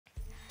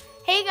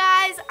Hey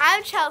guys,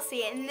 I'm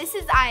Chelsea and this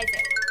is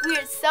Isaac. We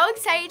are so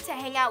excited to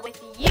hang out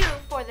with you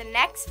for the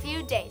next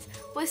few days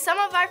with some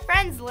of our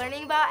friends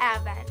learning about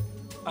Advent.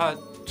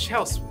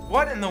 Chelsea,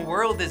 what in the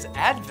world is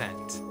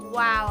Advent?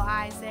 Wow,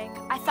 Isaac,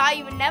 I thought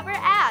you would never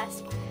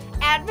ask.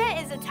 Advent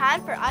is a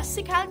time for us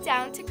to count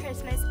down to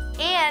Christmas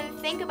and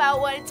think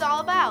about what it's all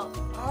about.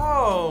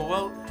 Oh,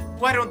 well,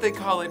 why don't they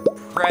call it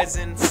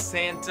presents,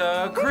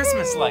 Santa,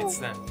 Christmas lights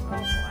then?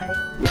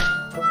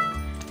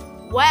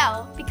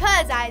 Well,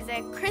 because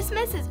Isaac,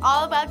 Christmas is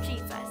all about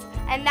Jesus.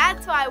 And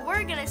that's why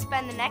we're gonna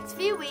spend the next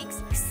few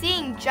weeks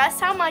seeing just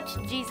how much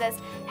Jesus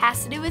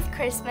has to do with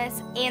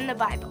Christmas and the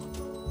Bible.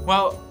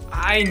 Well,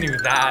 I knew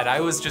that.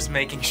 I was just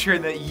making sure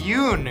that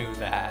you knew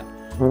that.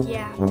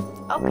 Yeah,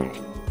 okay.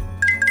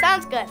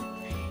 Sounds good.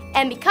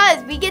 And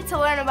because we get to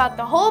learn about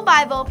the whole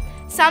Bible,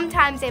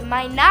 sometimes it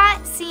might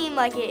not seem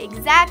like it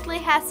exactly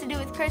has to do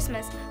with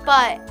Christmas,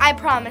 but I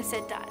promise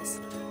it does.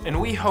 And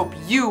we hope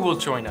you will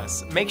join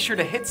us. Make sure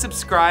to hit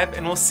subscribe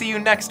and we'll see you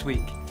next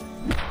week.